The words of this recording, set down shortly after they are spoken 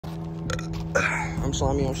I'm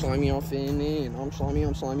slimy, I'm slimy, I'm fitting in. I'm slimy,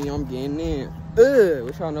 I'm slimy, I'm getting in.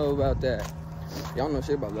 What y'all know about that? Y'all know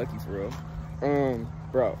shit about Lucky for real.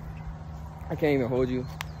 Bro, I can't even hold you.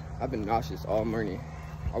 I've been nauseous all morning.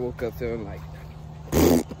 I woke up feeling like,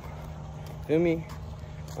 feel me?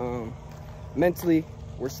 Mentally,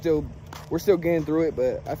 we're still getting through it,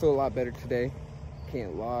 but I feel a lot better today.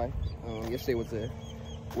 Can't lie. Yesterday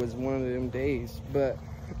was one of them days, but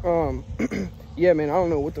yeah, man, I don't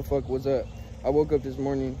know what the fuck was up. I woke up this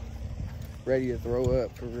morning ready to throw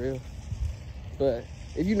up for real. But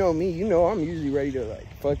if you know me, you know I'm usually ready to like,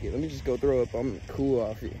 fuck it, let me just go throw up. I'm cool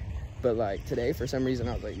off it. But like today, for some reason,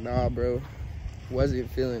 I was like, nah, bro,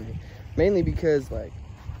 wasn't feeling it. Mainly because like,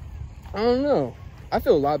 I don't know. I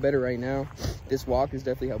feel a lot better right now. This walk is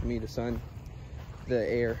definitely helping me. The sun, the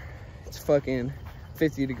air. It's fucking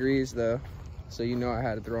 50 degrees though. So you know I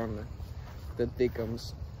had to throw on the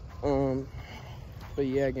thickums. But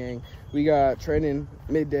yeah, gang, we got training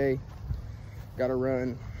midday. Gotta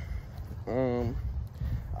run.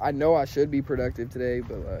 I know I should be productive today,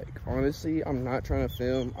 but like honestly, I'm not trying to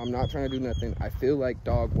film. I'm not trying to do nothing. I feel like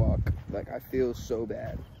dog walk. Like I feel so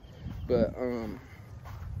bad. But I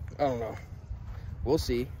don't know. We'll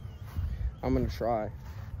see. I'm gonna try.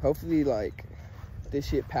 Hopefully like this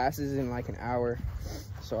shit passes in like an hour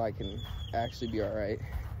so I can actually be all right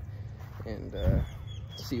and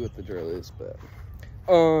see what the drill is. But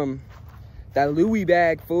that Louis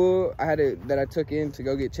bag full that I took in to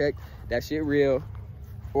go get checked, that shit real.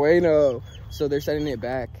 Bueno. So they're sending it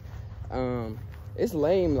back. It's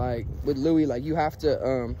lame, like with Louis, like you have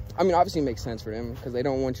to I mean obviously it makes sense for them because they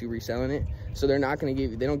don't want you reselling it, so they're not going to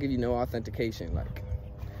give you, they don't give you no authentication. Like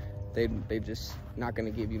they just not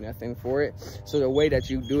going to give you nothing for it. So the way that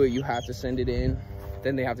you do it, you have to send it in,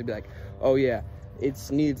 then they have to be like, oh yeah, it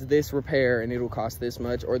needs this repair and it'll cost this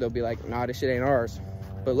much, or they'll be like, nah, this shit ain't ours.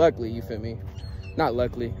 But luckily, you feel me, not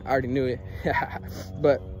luckily, I already knew it.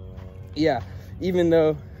 But yeah, even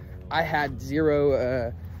though I had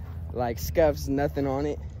zero like scuffs, nothing on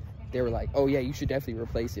it, they were like, oh yeah, you should definitely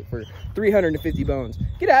replace it for 350 bones.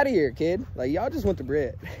 Get out of here, kid. Like y'all just want the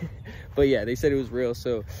bread. But yeah, they said it was real,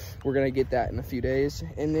 so we're gonna get that in a few days,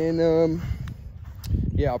 and then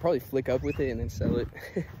yeah, I'll probably flick up with it and then sell it.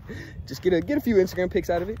 Just get a few Instagram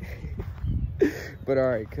pics out of it. But all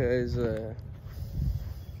right, cause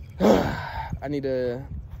I need to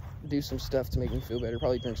do some stuff to make me feel better.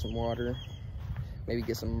 Probably drink some water, maybe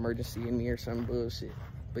get some emergency in me or some bullshit.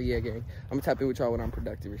 But yeah, gang, I'm gonna tap in with y'all when I'm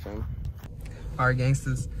productive or something. All right,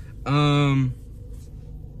 gangsters.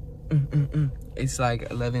 It's like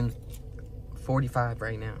 11:45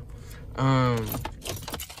 right now.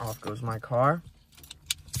 Off goes my car.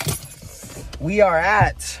 We are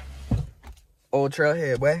at Old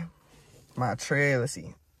Trailhead, boy. My trail. Let's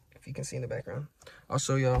see if you can see in the background. I'll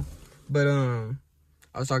show y'all. But I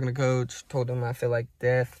was talking to coach, told him I feel like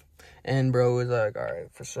death, and bro was like, all right,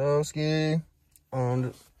 for sure, ski.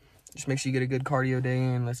 Just make sure you get a good cardio day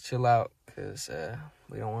in. Let's chill out, cause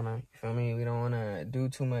we don't wanna, you feel me? We don't wanna do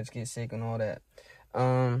too much, get sick and all that.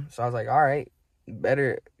 So I was like, all right,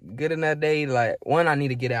 better good in that day. Like one, I need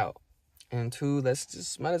to get out, and two, let's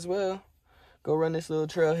just might as well go run this little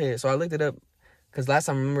trailhead. So I looked it up, cause last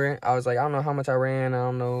time I remember I was like, I don't know how much I ran. I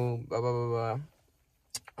don't know, blah blah blah blah.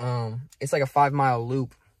 It's like a 5-mile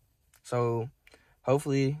loop. So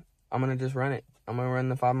hopefully I'm gonna just run it. I'm gonna run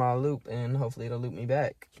the 5-mile loop and hopefully it'll loop me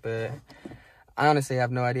back. But I honestly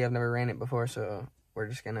have no idea. I've never ran it before, so we're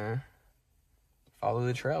just gonna follow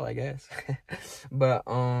the trail, I guess. But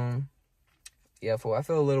yeah, fool, I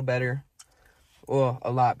feel a little better. Well,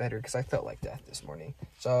 a lot better, because I felt like death this morning.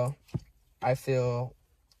 So I feel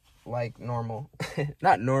like normal.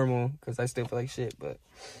 Not normal, because I still feel like shit, but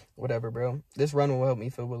whatever, bro. This run will help me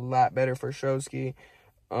feel a lot better for Showski.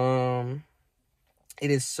 It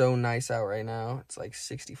is so nice out right now. It's like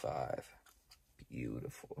 65.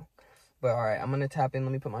 Beautiful. But all right, I'm going to tap in.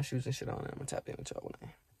 Let me put my shoes and shit on. And I'm going to tap in with y'all when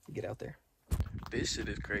I get out there. This shit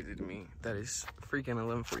is crazy to me. That is freaking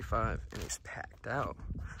 11:45 and it's packed out.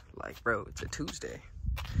 Like, bro, it's a Tuesday.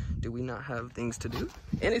 Do we not have things to do?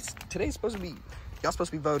 And today's supposed to be, y'all supposed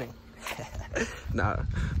to be voting. Nah,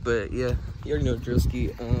 but yeah, you already know the drill, ski.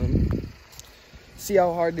 See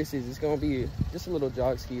how hard this is. It's gonna be just a little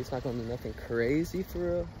jog ski. It's not gonna be nothing crazy for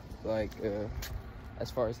real. Like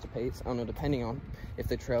as far as the pace, I don't know, depending on if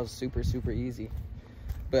the trail's super easy.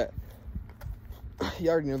 But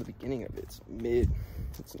you already know the beginning of it. It's mid.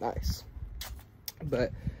 It's nice.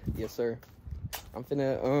 But yes, sir. I'm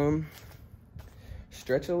finna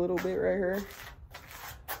stretch a little bit right here.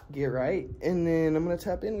 Get right, and then I'm gonna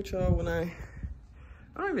tap in with y'all when I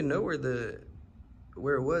don't even know where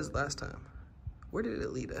it was last time. Where did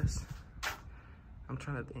it lead us? I I'm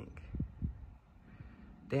trying to think.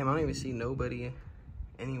 Damn, I don't even see nobody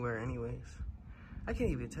anywhere anyways. I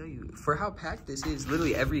can't even tell you. For how packed this is,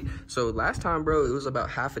 literally so last time, bro, it was about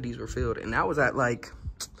half of these were filled. And that was at like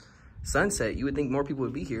sunset. You would think more people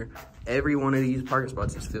would be here. Every one of these parking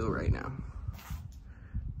spots is filled right now.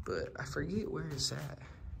 But I forget where it's at.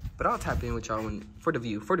 But I'll tap in with y'all for the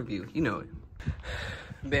view, you know it.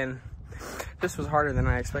 Ben, this was harder than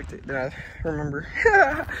I expected, than I remember.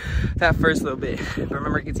 That first little bit, but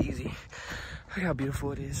remember it gets easy. Look how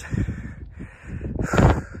beautiful it is.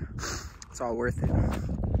 It's all worth it.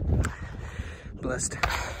 Blessed.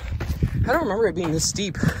 I don't remember it being this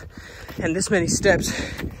steep and this many steps. I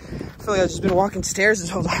feel like I've just been walking stairs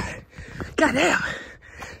this whole time. Goddamn.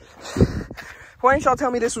 Why didn't y'all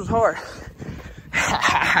tell me this was hard?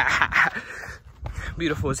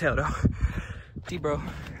 Beautiful as hell though. Bro,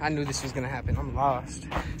 I knew this was gonna happen. I'm lost.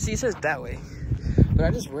 See, it says that way, but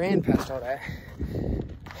I just ran past all that,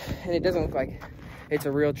 and it doesn't look like it's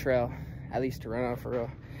a real trail, at least to run on for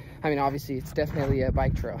real. I mean, obviously, it's definitely a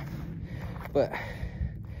bike trail, but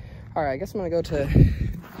all right, I guess I'm gonna go to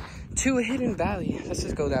a hidden valley. Let's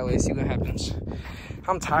just go that way and see what happens.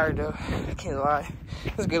 I'm tired though, I can't lie.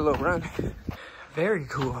 Let's get a little run. Very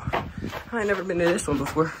cool. I ain't never been to this one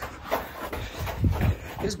before.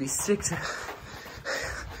 This would be sick to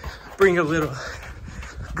bring a little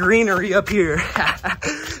greenery up here.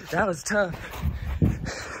 That was tough.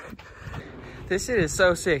 This shit is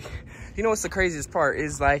so sick. You know what's the craziest part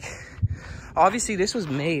is, like, obviously this was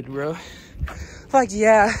made, bro. Like,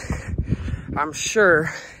 yeah, I'm sure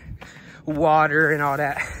water and all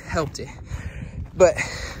that helped it. But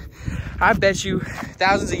I bet you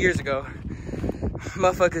thousands of years ago,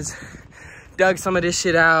 motherfuckers dug some of this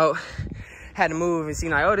shit out, had to move and seen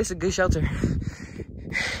like, oh, this is a good shelter.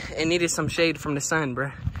 It needed some shade from the sun,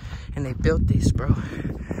 bro. And they built this, bro.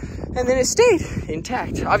 And then it stayed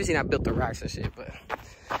intact. Obviously not built the rocks and shit, but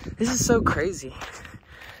this is so crazy.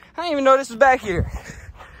 I didn't even know this was back here.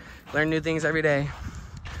 Learn new things every day.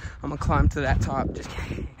 I'm gonna climb to that top. Just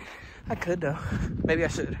kidding. I could though. Maybe I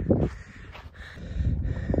should.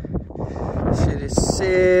 This shit is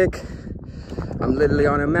sick. I'm literally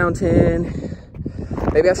on a mountain.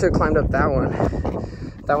 Maybe I should have climbed up that one.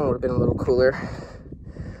 That one would have been a little cooler.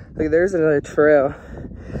 Look, there's another trail,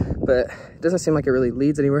 but it doesn't seem like it really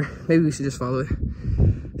leads anywhere. Maybe we should just follow it,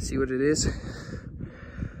 see what it is.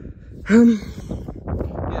 Yeah.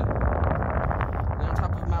 We're on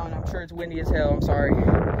top of a mountain. I'm sure it's windy as hell. I'm sorry.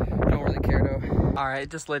 Don't really care though. All right,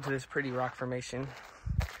 it just led to this pretty rock formation.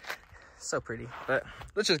 So pretty, but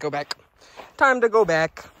let's just go back. Time to go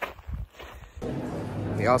back.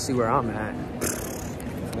 Y'all see where I'm at.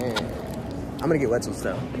 Man. I'm gonna get Wetzel's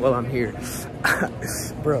though while I'm here.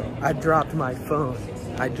 Bro, I dropped my phone.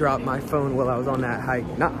 I dropped my phone while I was on that hike.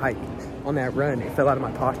 Not hike, on that run. It fell out of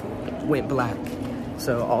my pocket, went black.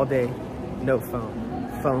 So all day, no phone,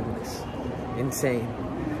 phoneless, insane.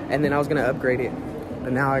 And then I was gonna upgrade it,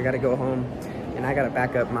 but now I gotta go home and I gotta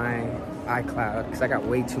back up my iCloud because I got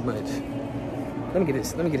way too much. Let me get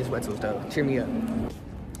this Wetzel's though. Cheer me up.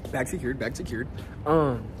 Back secured, back secured.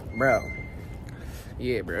 Bro.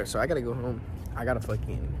 Yeah, bro, so I gotta go home. I gotta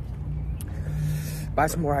fucking buy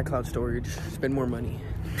some more iCloud storage, spend more money.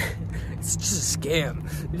 It's just a scam.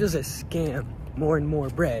 It's just a scam. More and more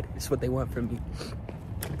bread is what they want from me.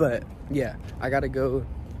 But yeah, I gotta go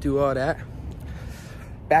do all that,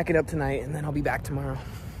 back it up tonight, and then I'll be back tomorrow.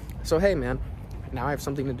 So hey, man, now I have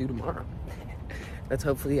something to do tomorrow. Let's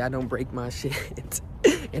hopefully I don't break my shit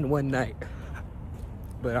in one night.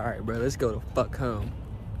 But all right, bro, let's go the fuck home.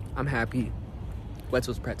 I'm happy.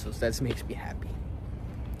 Wetzel's Pretzels, that makes me happy.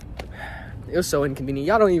 It was so inconvenient.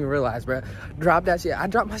 Y'all don't even realize, bro. Drop that shit. I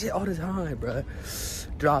drop my shit all the time, bro.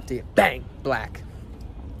 Dropped it. Bang. Black.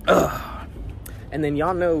 Ugh. And then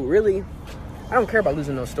y'all know, really, I don't care about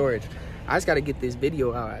losing no storage. I just got to get this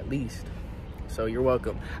video out at least. So you're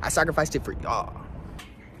welcome. I sacrificed it for y'all.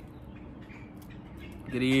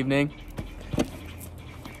 Good evening.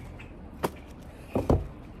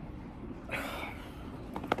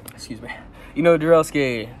 Excuse me. You know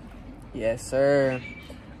Drillski. Yes, sir.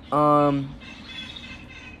 Yeah,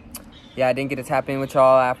 I didn't get to tap in with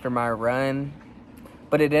y'all after my run,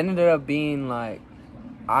 but it ended up being like,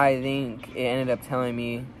 I think it ended up telling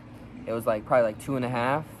me it was like probably like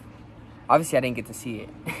 2.5. Obviously, I didn't get to see it,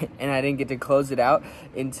 and I didn't get to close it out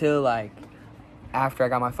until like after I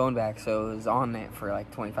got my phone back. So it was on it for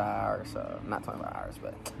like 25 hours. So not 25 hours,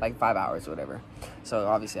 but like 5 hours or whatever. So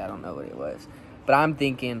obviously, I don't know what it was. But I'm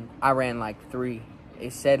thinking I ran like 3.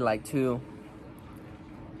 It said like 2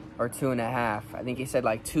 or 2.5. I think it said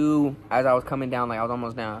like 2 as I was coming down. Like I was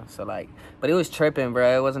almost down. So like, but it was tripping,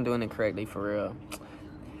 bro. It wasn't doing it correctly for real.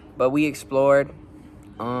 But we explored.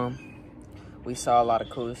 We saw a lot of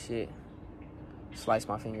cool shit. Slice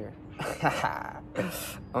my finger.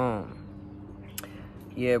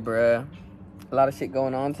 Yeah, bruh. A lot of shit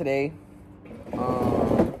going on today.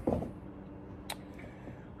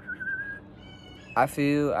 I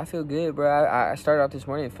feel good, bro. I started out this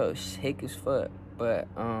morning and felt sick as fuck, but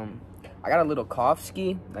I got a little cough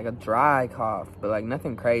ski, like a dry cough, but like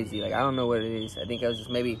nothing crazy. Like I don't know what it is. I think I was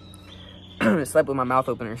just maybe slept with my mouth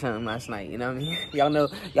open or something last night. You know what I mean?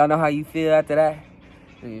 y'all know how you feel after that.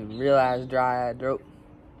 Realize dry throat.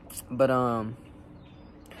 But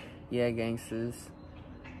yeah, gangsters.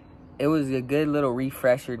 It was a good little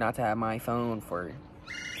refresher not to have my phone for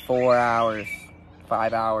 4 hours,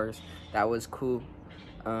 5 hours. That was cool.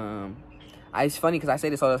 It's funny because I say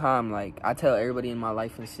this all the time. Like, I tell everybody in my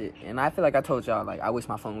life and shit. And I feel like I told y'all, like, I wish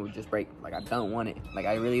my phone would just break. Like, I don't want it. Like,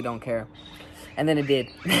 I really don't care. And then it did.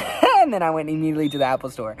 And then I went immediately to the Apple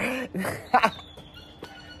store.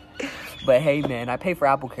 But hey, man, I pay for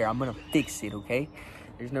Apple Care. I'm going to fix it, okay?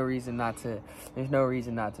 There's no reason not to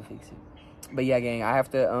fix it. But yeah, gang, I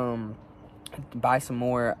have to buy some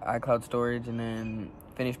more iCloud storage and then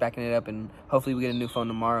finish backing it up. And hopefully we get a new phone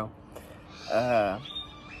tomorrow.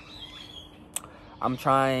 I'm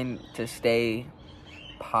trying to stay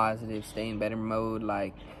positive, stay in better mode.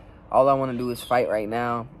 Like, all I want to do is fight right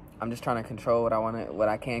now. I'm just trying to control what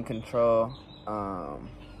I can control.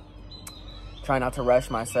 Trying not to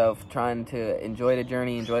rush myself, trying to enjoy the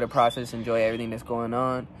journey, enjoy the process, enjoy everything that's going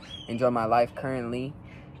on, enjoy my life currently.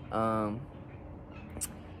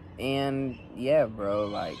 And yeah, bro,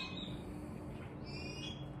 like,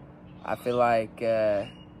 I feel like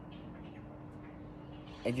I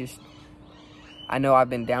know I've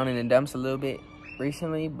been down in the dumps a little bit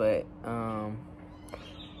recently, but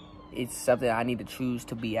it's something I need to choose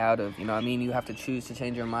to be out of. You know what I mean? You have to choose to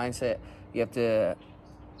change your mindset. You have to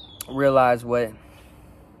realize what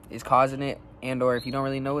is causing it, and or if you don't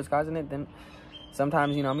really know what's causing it, then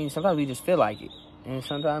sometimes, you know what I mean, sometimes we just feel like it, and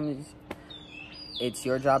sometimes it's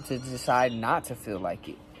your job to decide not to feel like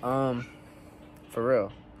it. For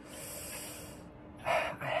real.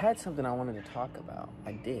 I had something I wanted to talk about.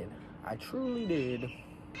 I truly did.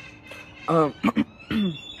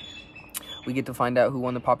 We get to find out who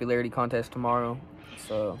won the popularity contest tomorrow,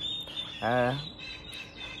 so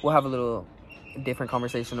we'll have a little different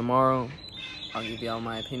conversation tomorrow. I'll give y'all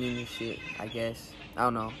my opinion and shit, I guess. I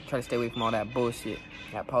don't know. Try to stay away from all that bullshit,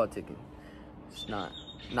 that politicking. It's not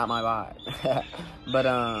my vibe. But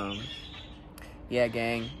yeah,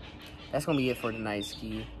 gang, that's gonna be it for tonight,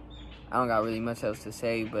 Ski. I don't got really much else to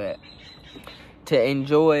say, but to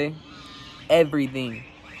enjoy everything.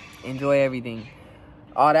 Enjoy everything.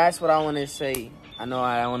 Oh, that's what I want to say. I know what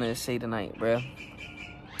I want to say tonight, bro.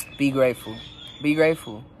 Be grateful. Be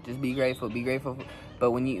grateful. Just be grateful. Be grateful.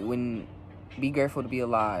 But be grateful to be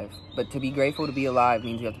alive. But to be grateful to be alive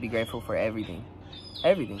means you have to be grateful for everything.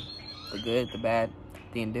 Everything. The good, the bad,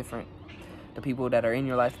 the indifferent. The people that are in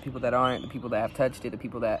your life, the people that aren't, the people that have touched it, the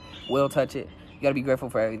people that will touch it. You gotta be grateful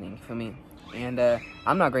for everything, for me. And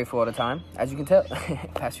I'm not grateful all the time, as you can tell.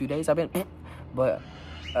 Past few days I've been, but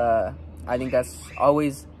I think that's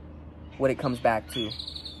always what it comes back to,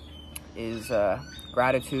 is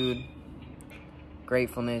gratitude,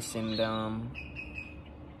 gratefulness, and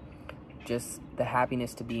just the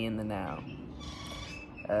happiness to be in the now.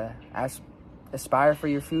 Aspire for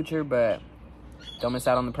your future, but don't miss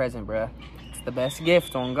out on the present, bruh. It's the best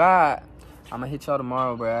gift, on God. I'm gonna hit y'all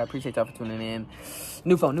tomorrow, bruh. I appreciate y'all for tuning in.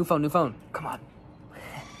 New phone. Come on.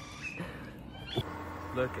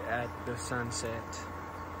 Look at the sunset.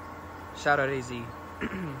 Shout out AZ.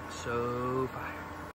 So fire.